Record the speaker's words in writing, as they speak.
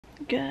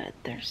Good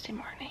Thursday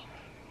morning.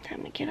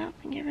 Time to get up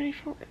and get ready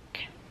for work.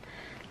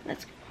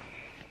 Let's go.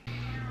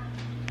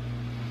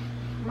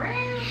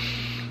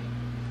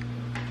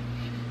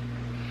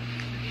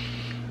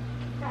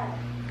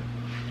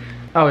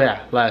 Oh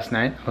yeah, last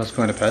night I was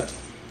going to bed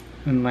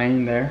and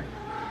laying there,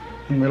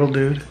 and little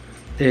dude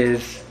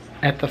is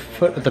at the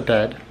foot of the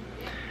bed,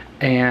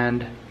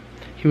 and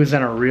he was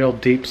in a real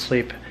deep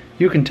sleep.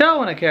 You can tell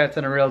when a cat's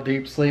in a real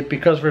deep sleep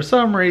because for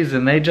some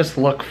reason they just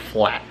look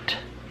flat,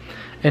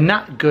 and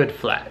not good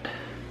flat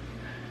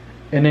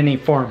in any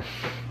form.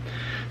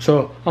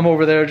 So I'm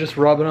over there just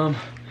rubbing him.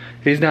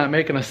 He's not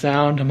making a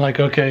sound. I'm like,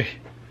 okay.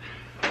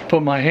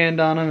 Put my hand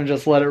on him and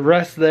just let it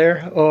rest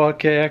there. Oh,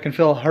 okay, I can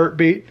feel a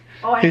heartbeat.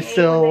 Oh, I He's hate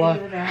still when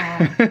they do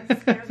that.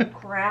 It scares the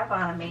crap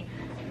out of me.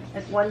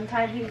 Like one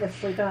time he was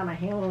sleeping on my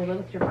hand when we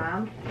lived with your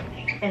mom,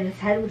 and his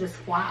head would just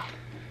flop.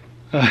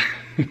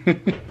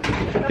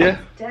 Yeah.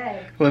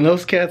 Dead. When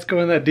those cats go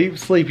in that deep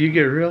sleep, you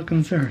get real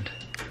concerned.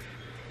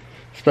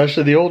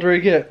 Especially the older he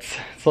gets.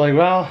 It's like,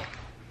 well,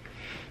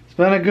 it's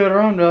been a good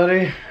run,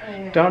 buddy.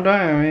 Don't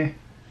die on me.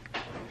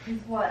 He's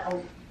what?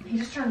 Oh, he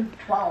just turned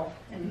 12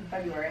 in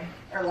February.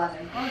 Or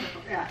 11. Oh,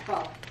 yeah,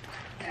 12.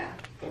 Yeah.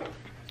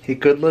 He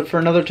could live for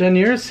another 10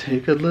 years. He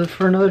could live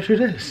for another 2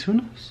 days. Who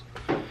knows?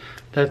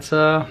 That's,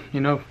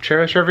 you know,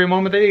 cherish every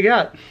moment that you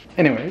got.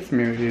 Anyways,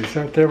 Mary's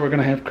out there. We're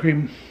gonna have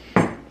cream,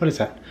 what is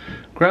that?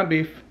 Ground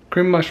beef,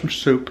 cream mushroom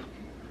soup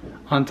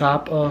on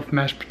top of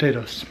mashed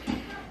potatoes.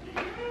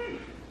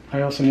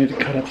 I also need to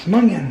cut up some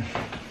onion.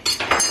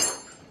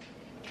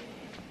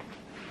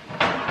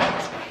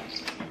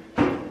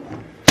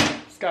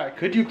 Sky,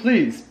 could you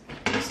please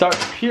start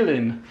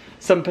peeling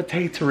some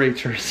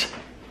potato-raters?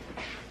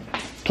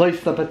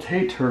 Place the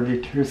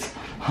potato-raters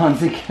on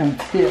the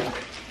campfire.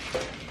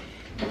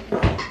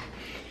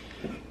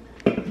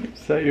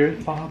 Is that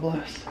yours, Bob?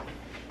 Bless.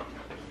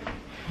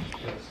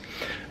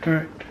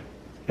 Alright.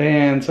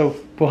 And so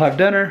we'll have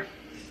dinner.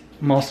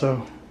 I'm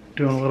also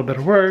doing a little bit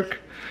of work.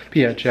 But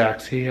yeah,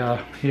 Jax, he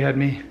had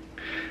me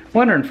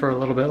wondering for a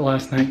little bit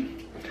last night.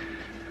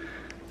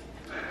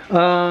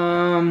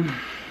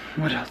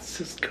 What else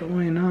is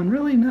going on?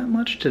 Really not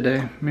much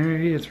today.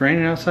 Mary, it's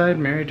raining outside.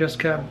 Mary just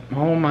got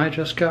home. I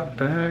just got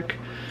back.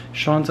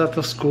 Shaun's at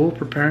the school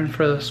preparing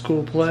for the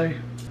school play.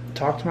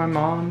 Talked to my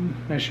mom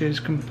as she's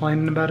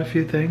complaining about a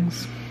few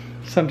things.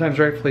 Sometimes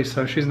rightfully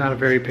so. She's not a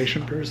very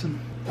patient person.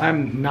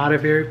 I'm not a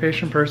very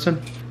patient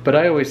person, but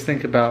I always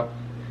think about,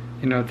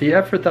 you know, the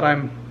effort that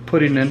I'm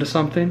putting into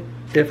something.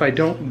 If I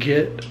don't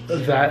get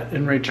that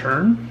in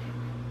return,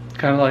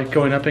 kind of like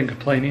going up and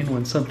complaining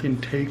when something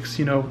takes,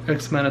 you know,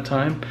 X amount of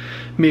time.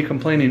 Me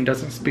complaining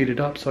doesn't speed it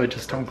up, so I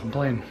just don't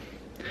complain.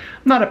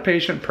 I'm not a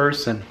patient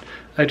person.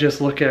 I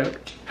just look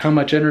at how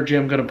much energy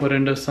I'm going to put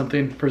into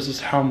something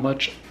versus how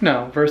much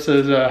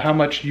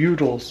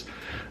utils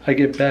I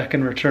get back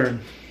in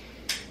return.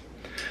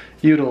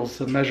 Utils,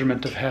 the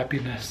measurement of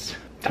happiness.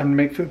 Time to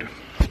make food.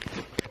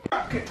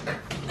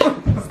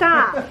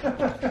 Stop!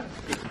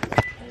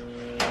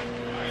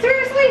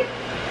 Seriously?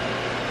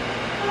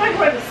 Oh my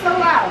god, it's so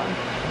loud.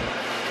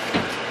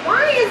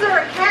 Why is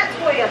there a cat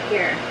toy up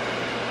here?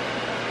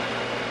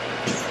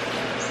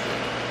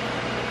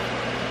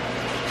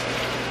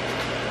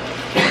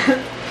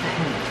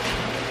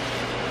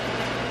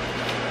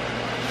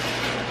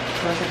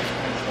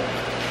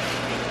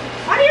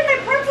 Why do you have my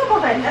pretzel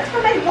button? That's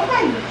for my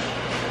lunch.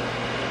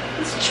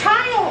 This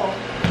child.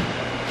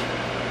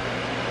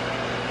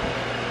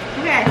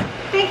 Okay, I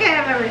think I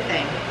have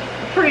everything.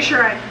 I'm pretty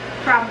sure I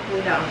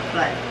probably don't,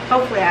 but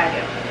hopefully I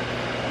do.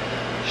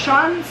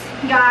 Shaun's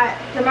got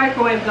the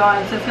microwave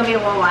going, so it's gonna be a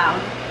little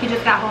loud. He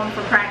just got home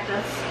from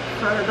practice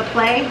for the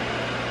play.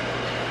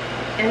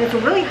 And it's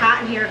really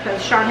hot in here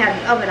because Shaun had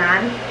the oven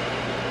on,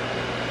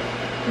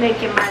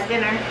 making my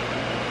dinner.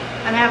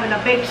 I'm having a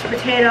baked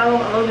potato, a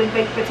loaded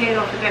baked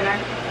potato for dinner.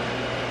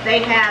 They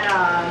had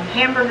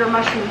hamburger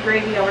mushroom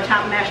gravy over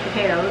top of mashed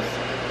potatoes,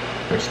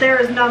 which there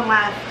is none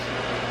left.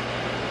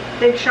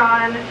 Big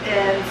Shaun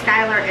and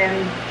Skyler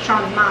and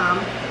Shaun's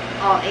mom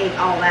all ate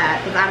all that,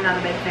 because I'm not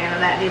a big fan of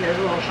that, neither is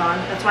Lil Shaun.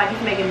 That's why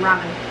he's making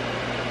ramen.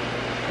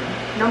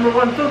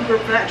 #1 food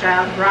group for that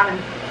child, ramen.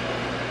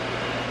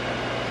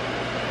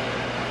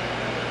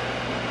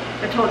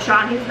 I told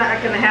Shaun he's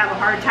not going to have a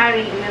hard time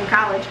eating in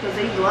college because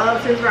he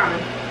loves his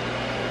ramen.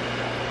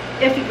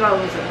 If he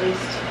goes, at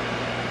least.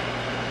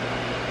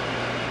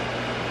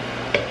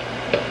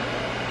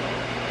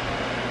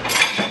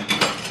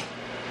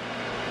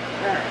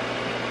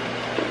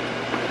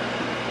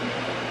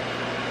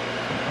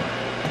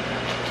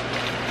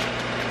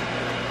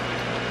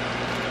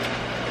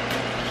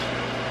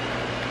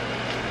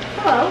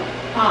 Hello.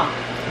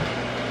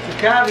 To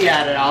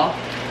caveat it all,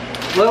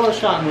 Lil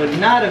Shaun would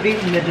not have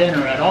eaten the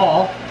dinner at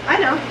all. I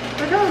know.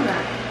 We're doing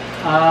that.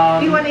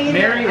 You want to eat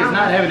Mary it? is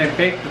not having a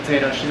baked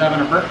potato. She's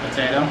having a burnt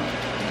potato.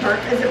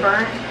 Burnt? Is it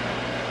burnt?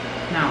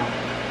 No.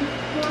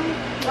 Well,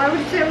 why would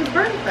you say it was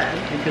burnt then?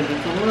 Because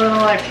it's a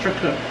little extra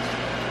cooked.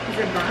 Is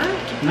it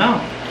burnt? No.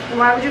 Then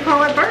why would you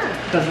call it burnt?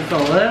 Because it's a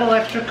little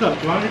extra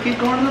cooked. You want me to keep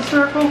going in the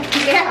circle?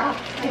 Yeah,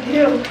 I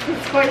do.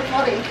 It's quite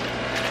funny.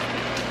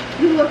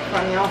 You look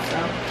funny also.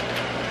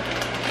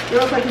 You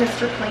look like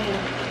Mr. Clean.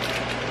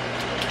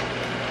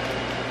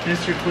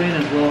 Mr. Clean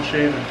is well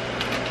shaven.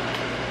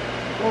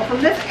 Well,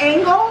 from this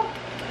angle,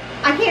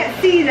 I can't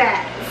see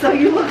that. So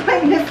you look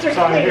like Mr. Clean.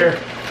 Sorry, here.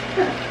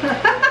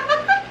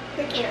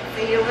 They can't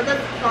see you, but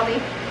that's funny.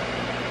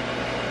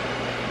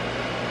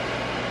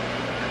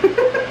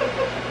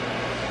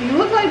 You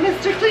look like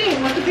Mr.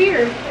 Clean with a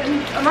beard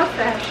and a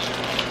mustache.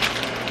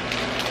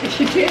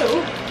 You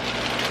do.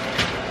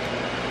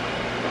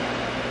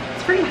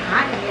 It's pretty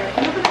hot in here.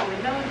 Can you open the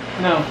window?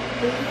 No.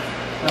 Please?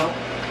 No.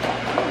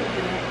 I'll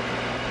open it.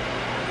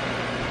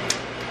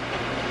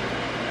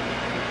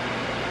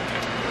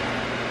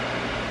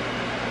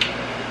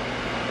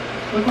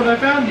 Look what I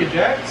found you,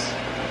 Jax.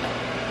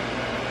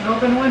 An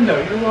open window.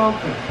 You're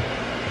welcome.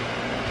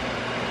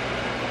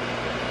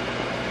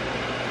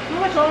 How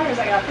much longer is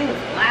I got? I think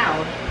it's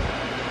loud.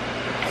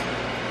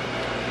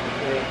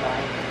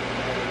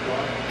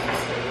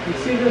 You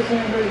see this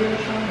hand right here,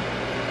 Shaun?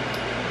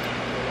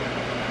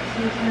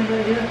 See this hand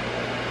right here?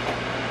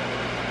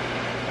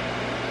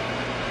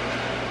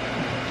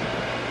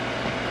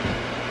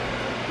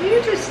 Will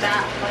you just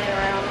stop playing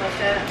around like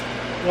that?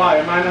 Why?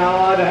 Am I not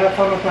allowed to have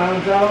fun with my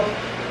own job?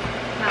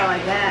 Not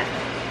like that.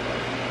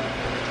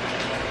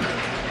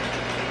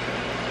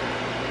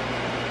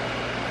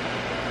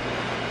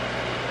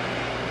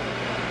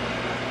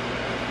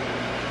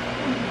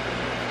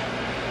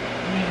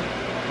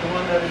 The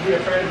one that would be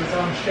afraid of his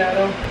own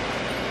shadow?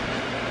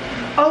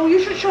 Oh,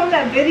 you should show him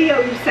that video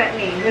you sent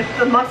me with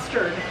the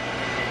mustard.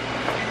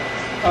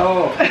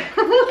 Oh.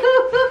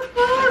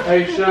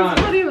 Hey, Shaun.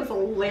 This video was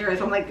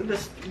hilarious. I'm like,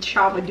 this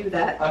child would do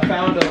that. I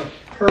found a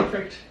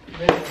perfect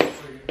video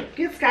for you.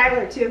 Get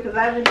Skyler too, because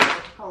that video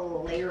was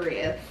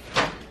hilarious.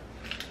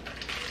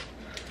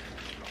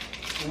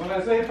 When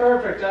I say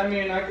perfect, I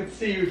mean I could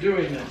see you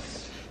doing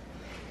this.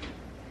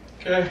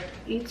 Okay?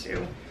 Me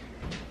too.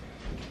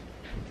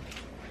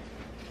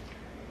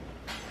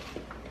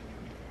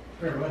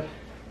 Here, bud.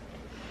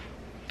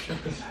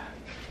 Check this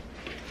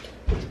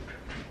out.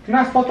 You're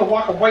not supposed to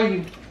walk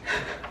away.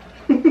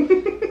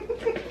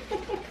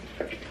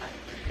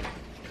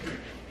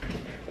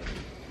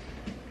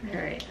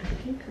 Alright.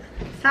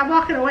 Stop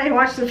walking away and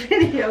watch the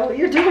video.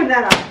 You're doing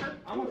that on purpose.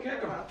 I'm gonna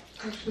kick him.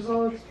 That's just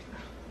all it's...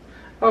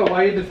 Oh,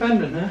 why are you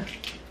defending, huh?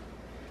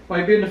 Why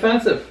are you being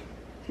defensive?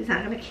 He's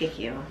not gonna kick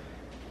you.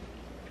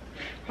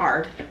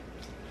 Hard.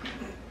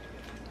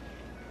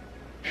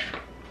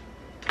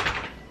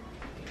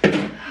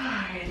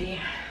 Alrighty.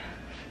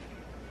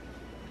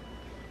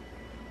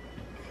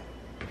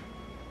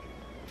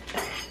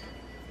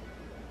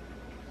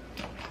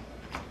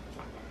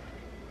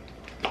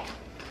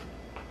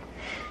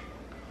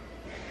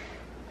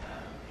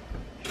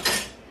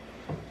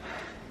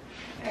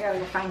 I gotta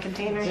go find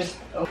containers.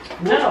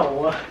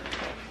 No.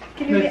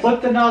 Can you They get,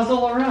 flip the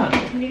nozzle around.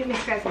 can you get me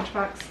Sky's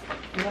lunchbox?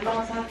 The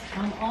nozzles have to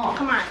come off.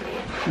 Come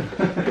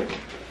on.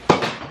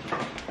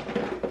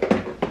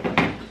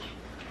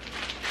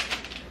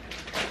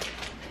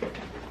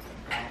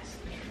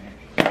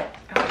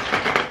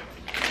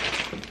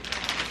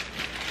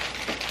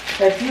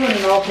 That's you in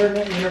an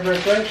alternate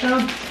universe, right,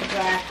 Shaun?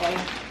 Exactly.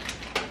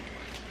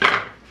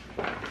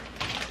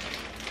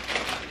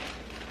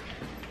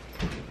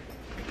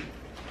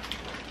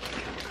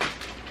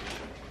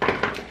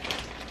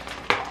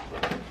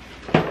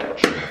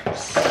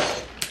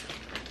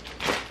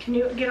 Can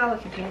you get all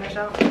the containers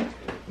out?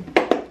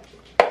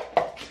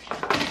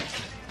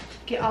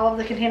 Get all of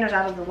the containers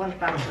out of the lunch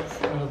boxes.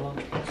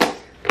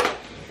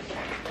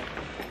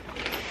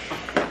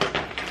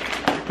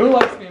 Who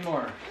likes me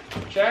more,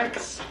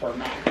 Jax or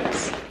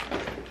Max?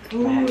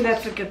 Ooh,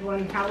 that's a good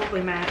one.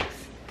 Probably Max.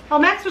 Oh,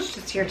 Max was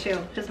just here too.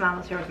 His mom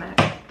was here with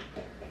Max.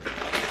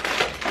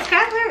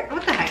 Skyler,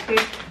 what the heck,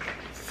 dude?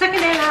 Second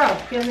day in a row.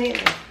 He hasn't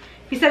eaten.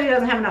 He said he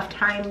doesn't have enough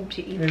time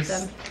to eat There's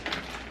them.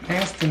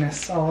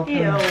 nastiness all up Ew,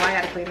 in I there.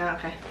 gotta clean that.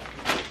 Okay.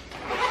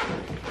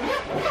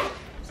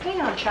 Stay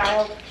on,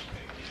 child.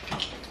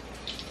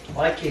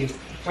 Like he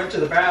went to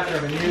the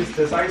bathroom and used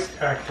his ice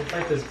pack to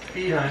wipe his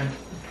behind.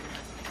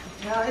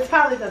 No, it's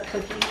probably the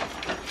cookie.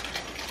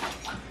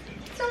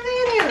 Something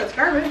in here that's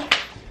garbage.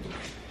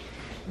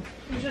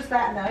 It's just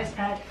that in the ice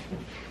pack.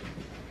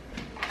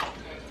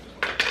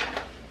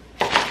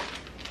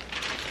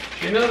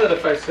 You know that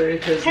if I say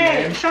his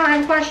Hey, name,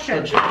 Shaun, question.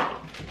 legit.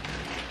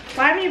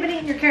 Why haven't you been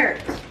eating your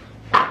carrots?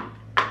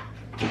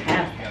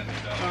 Have.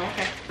 Oh,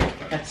 okay.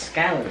 That's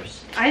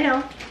Skyler's. I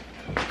know.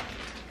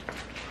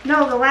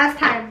 No, the last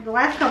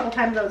couple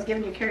times I was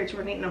giving you carrots, you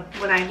weren't eating them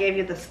when I gave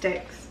you the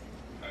sticks.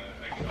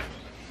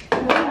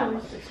 That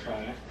must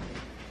explain it.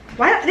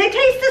 Why? They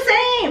taste the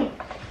same.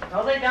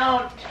 No, they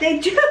don't. They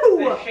do.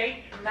 The shape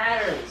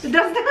matters. It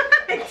does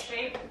The not.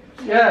 shape.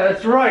 Yeah,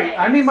 that's right.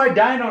 I need my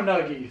dino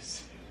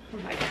nuggies. Oh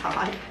my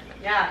god.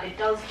 Yeah, it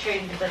does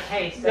change the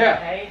taste, Yeah.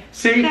 okay?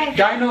 See, Okay.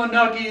 dino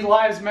nuggie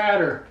lives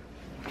matter.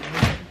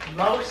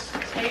 Most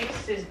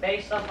taste is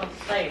based off of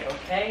sight,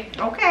 okay?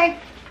 Okay.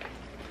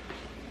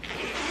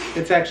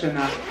 It's actually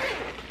not.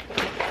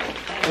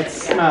 It's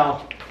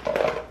smell.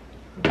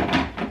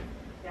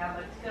 Yeah, Yeah,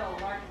 but still, a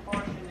large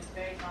portion is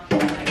based on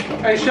the same.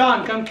 Hey,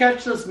 Shaun, come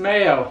catch this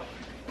mayo.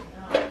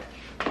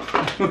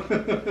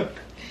 No.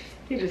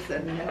 He just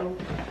said no.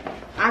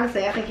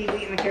 Honestly, I think he's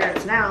eating the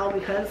carrots now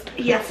because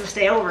he has to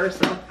stay over,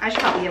 so I should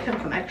probably give him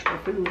some extra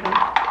food.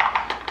 Ah!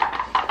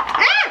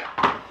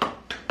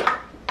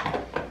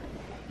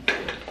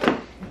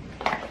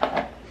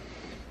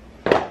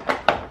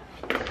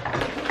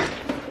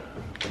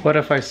 What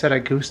if I said I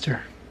goosed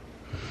her?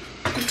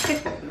 You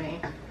picked with me.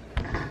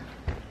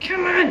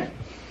 Come on!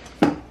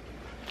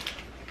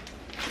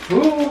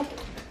 Who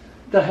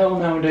the hell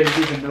nowadays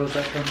even knows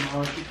that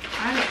terminology?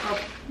 I don't know.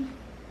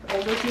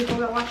 Older people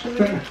that watch the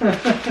video.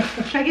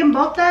 Should I give him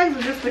both bags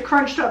or just the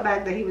crunched up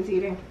bag that he was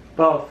eating?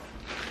 Both.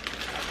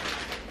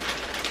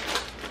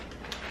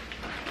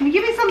 Can you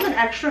give me something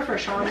extra for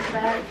Shaun's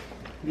bag?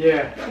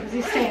 Yeah. Because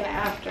he's staying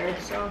after,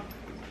 so.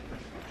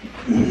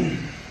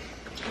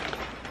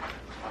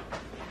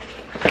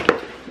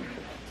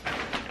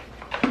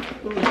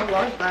 Ooh, I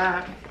love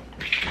that.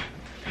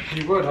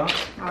 You would, huh?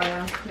 Oh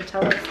yeah,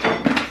 Nutella sticks.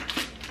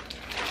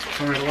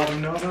 Want me to let them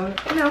know about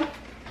it? No,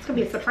 it's gonna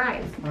be a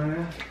surprise. Oh,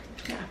 yeah.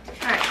 Yeah.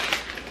 Alright,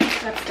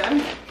 that's done.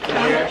 Do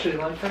you actually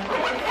like that?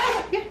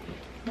 Yeah,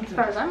 as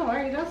far as I'm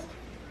aware, he does.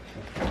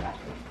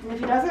 And if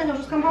he doesn't, he'll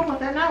just come home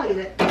with it and I'll eat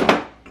it.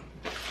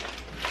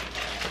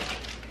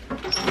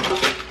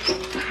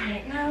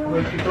 Alright, now.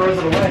 What if he throws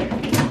it away?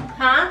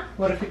 Huh?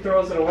 What if he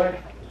throws it away?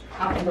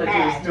 I'll be Like he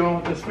was mad doing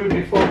with his food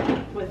before?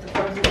 with the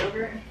frozen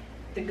yogurt.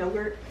 The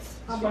Go-Gurts.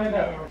 Let's find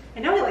out. I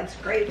know he likes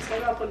grapes.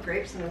 Maybe I'll put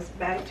grapes in his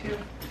bag too.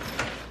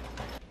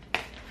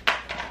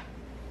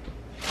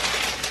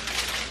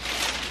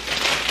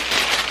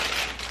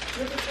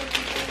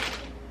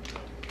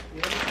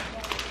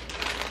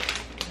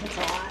 That's a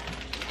lot.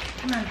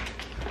 Come on.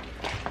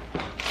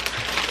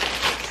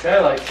 Sky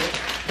likes it.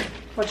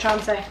 What'd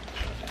Shaun say?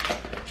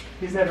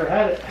 He's never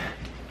had it.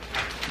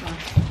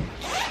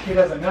 He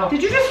doesn't know.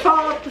 Did you just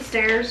fall up the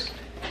stairs?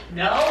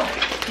 No?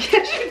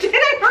 Yes, you did. I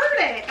heard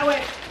it. Oh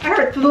wait, I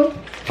heard thump.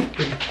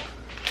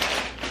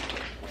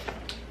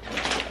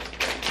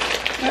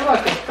 Hey,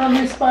 look, a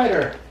friendly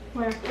spider.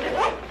 Where?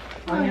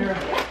 On your...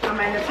 On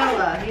my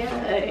Nutella.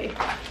 Yay.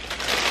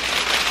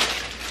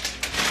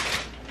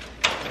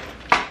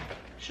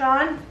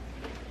 Shaun,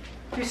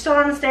 you still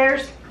on the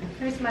stairs?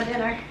 Here's my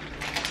dinner.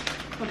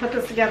 I'll put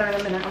this together in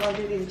a minute. I'm gonna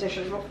do these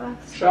dishes real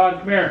fast. Shaun,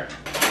 come here.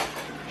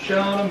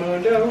 Shaun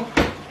Amundo.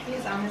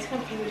 He's on his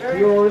computer.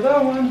 You're the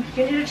one.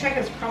 You need to check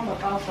his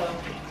Chromebook also.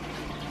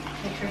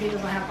 Make sure he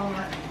doesn't have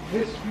homework.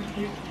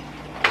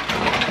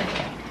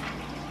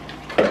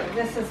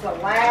 This is the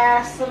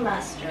last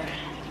semester.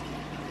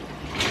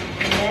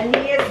 And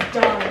then he is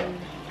done.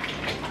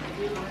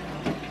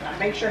 Gotta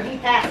make sure he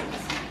passes.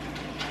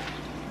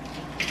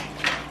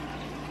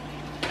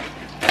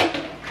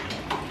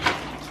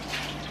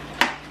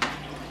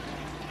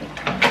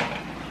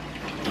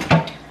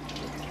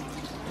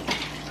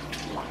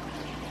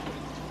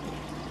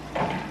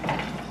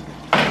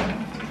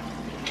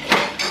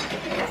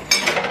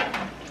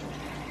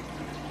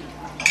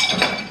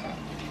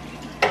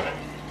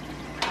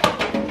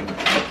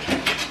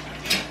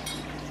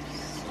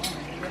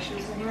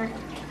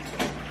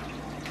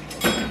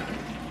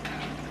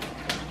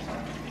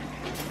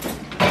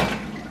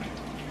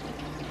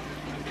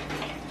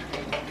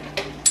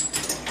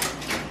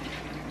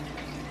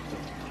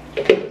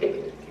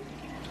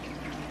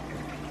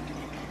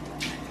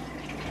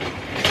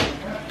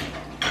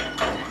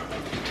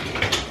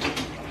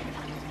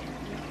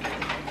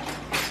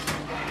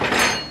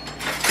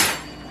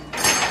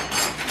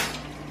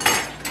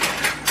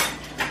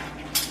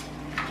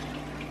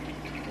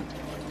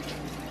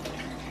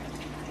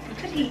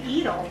 He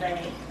eat all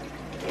day.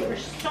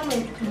 There's so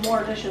many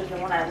more dishes than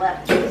when I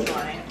left this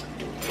morning.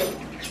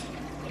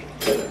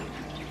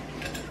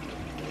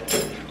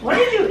 What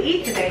did you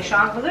eat today,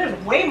 Shaun? Because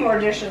there's way more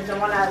dishes than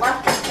when I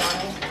left this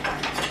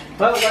morning.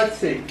 Well, let's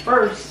see.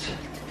 First,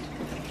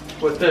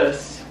 with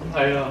this,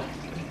 I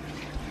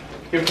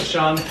give it to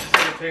Shaun. So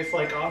it tastes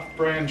like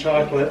off-brand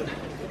chocolate.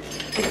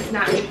 It's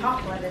not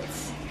chocolate,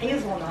 it's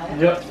hazelnut.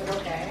 Yep. But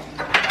okay.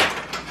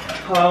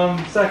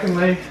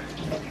 Secondly,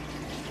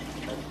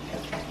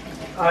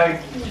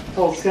 I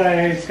told Sky,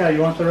 hey Sky,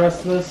 you want the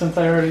rest of this since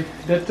I already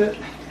dipped it?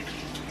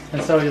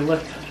 And so he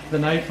licked the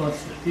knife,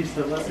 he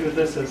said, let's see what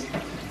this is.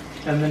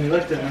 And then he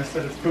licked it and I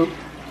said, it's poop.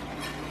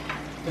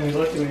 And he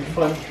looked at me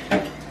funny.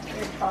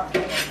 You're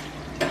talking.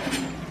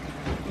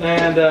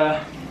 And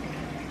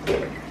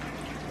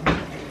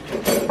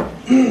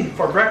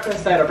for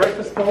breakfast, I had a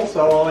breakfast bowl,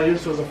 so all I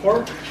used was a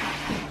fork.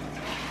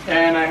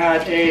 And I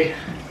had a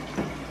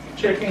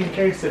chicken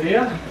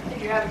quesadilla.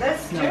 Did you have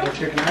this too? No, the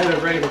chicken. I had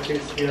a regular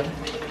quesadilla.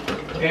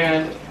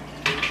 And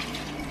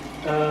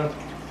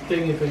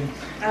thingy thing.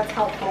 That's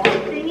helpful.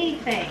 Thingy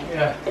thing.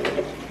 Yeah,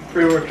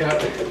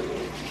 pre-workout.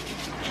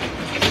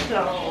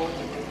 So,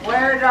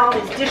 where did all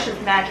these dishes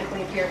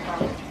magically appear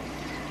from?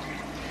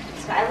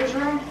 Skyler's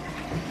room?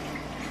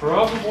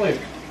 Probably.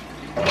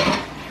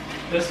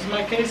 This is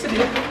my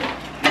quesadilla.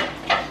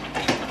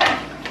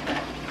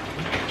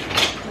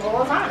 What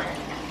was on it?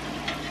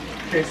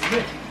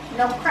 Quesadilla.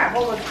 No crap,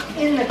 what was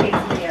in the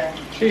quesadilla?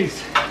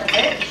 Cheese. That's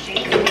it?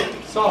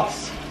 Cheese?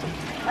 Sauce.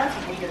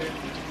 That's weird.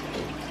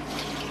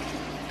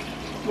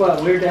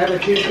 What, weird to have a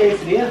cheese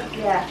quesadilla?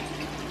 Yeah.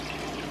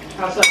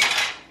 How's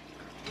that?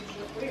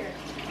 It's weird.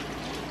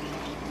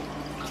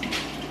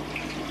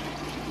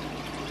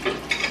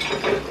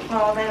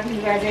 Oh man,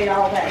 you guys ate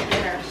all that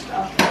dinner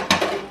stuff.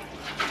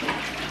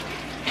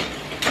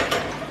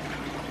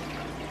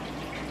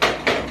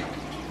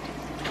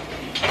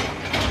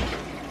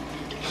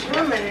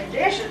 So many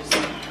dishes.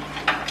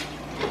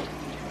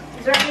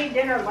 Is there any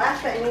dinner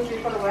left that needs to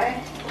be put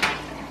away?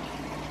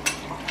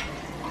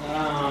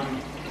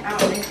 I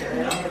don't think there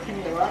is. Can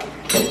you look?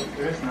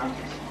 There is not.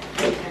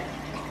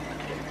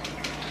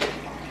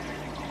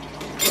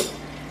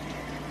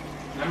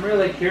 I'm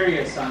really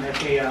curious on if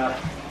he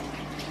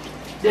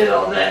did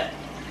all that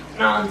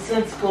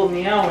nonsensical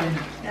meowing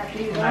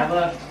After you when I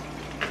left. left.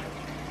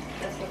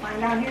 Guess we'll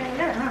find out here in a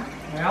minute, huh?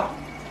 Well.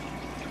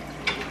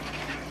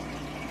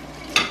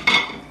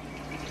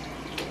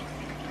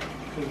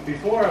 Because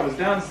before I was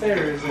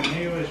downstairs and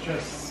he was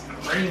just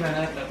screaming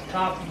at the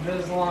top of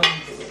his lungs.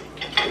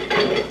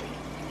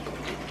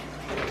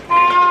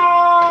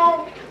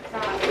 Ow!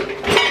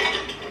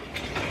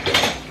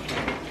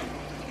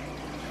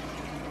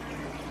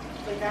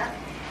 Like that?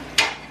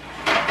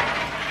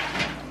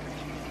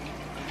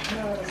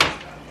 No, this is not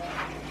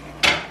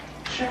that.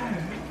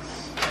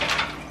 Shucks.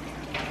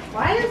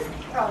 Why is...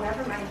 Oh,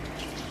 never mind.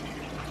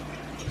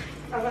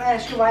 I was going to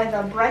ask you why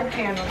the bread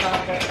pan was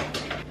out there.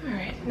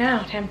 Alright,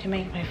 now time to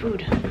make my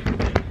food.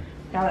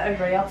 Now that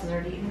everybody else is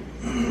already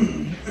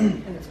eating.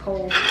 And it's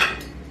cold.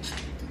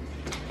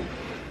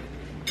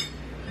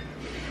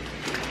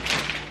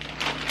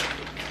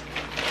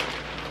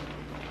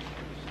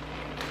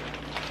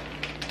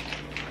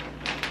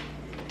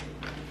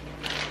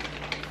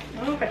 I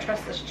don't know if I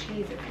trust this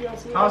cheese. It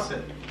feels weird. Toss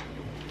it.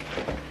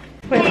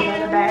 Put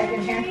another bag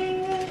in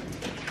here.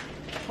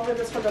 Hopefully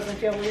this one doesn't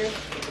feel weird.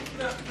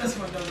 No, this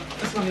one doesn't.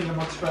 This one even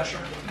looks fresher.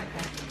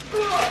 Okay.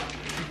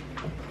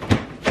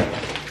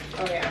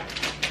 Oh yeah.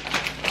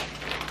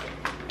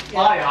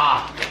 Oh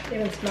yeah.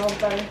 Even smells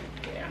better.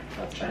 Yeah,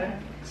 that's better.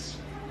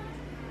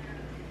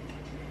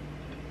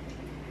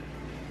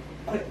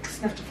 Quick,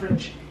 sniff the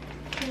fridge.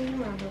 I'll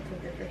go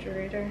to the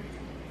refrigerator.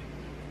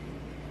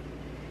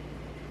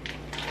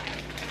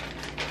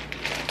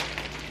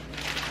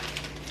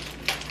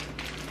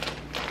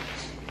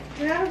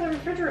 Get out of the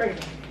refrigerator.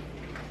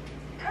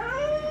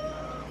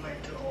 Oh, my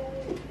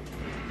toe.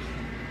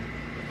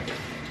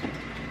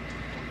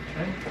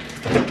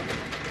 Okay.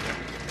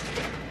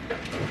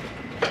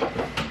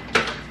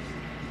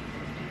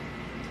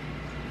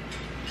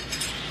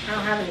 I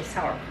don't have any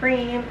sour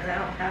cream, and I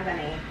don't have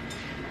any.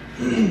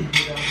 You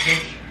got a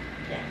fish?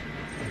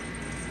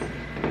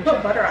 Yeah. You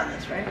put butter on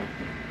this, right?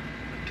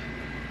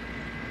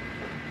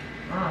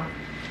 Uh,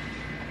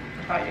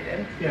 I thought you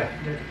did. yeah,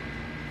 I did.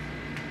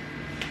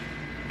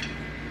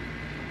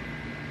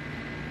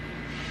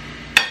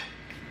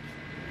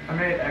 I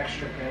made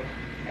extra big.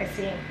 I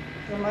see.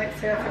 I'm like,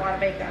 see, that's a lot of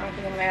bacon. I don't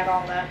think I'm gonna add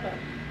all that, but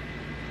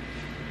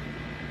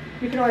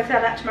you can always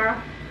have that tomorrow.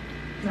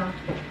 No.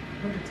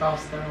 We could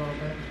toss that a little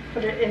bit.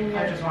 Put it in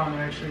I your, just want to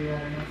make sure you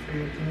had enough for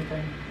your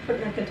anything. put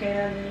it in a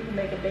container, and then you can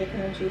make a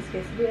bacon and cheese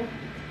quesadilla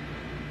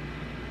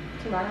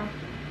tomorrow.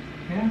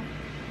 Yeah.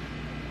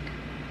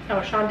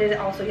 Oh, Shaun did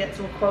also get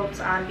some quotes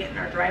on getting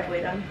our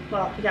driveway done.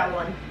 Well, he got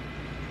one.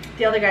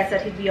 The other guy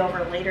said he'd be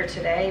over later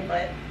today,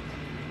 but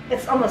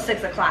it's almost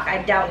 6 o'clock.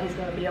 I doubt he's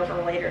going to be over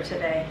later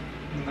today.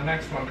 And the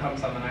next one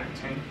comes on the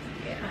 19th.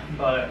 Yeah.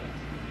 But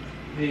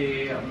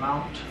the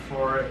amount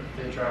for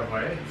the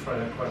driveway for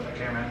the quote that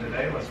came in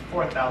today was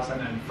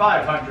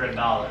 $4,500.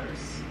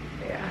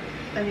 Yeah.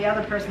 And the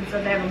other person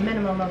said they have a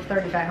minimum of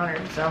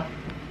 $3,500, so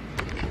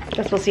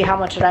guess we'll see how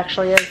much it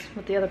actually is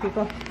with the other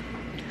people.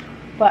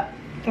 But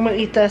I'm gonna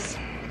eat this,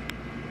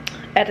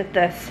 edit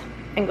this,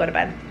 and go to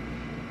bed.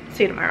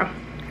 See you tomorrow.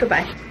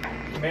 Goodbye.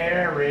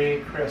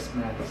 Merry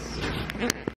Christmas.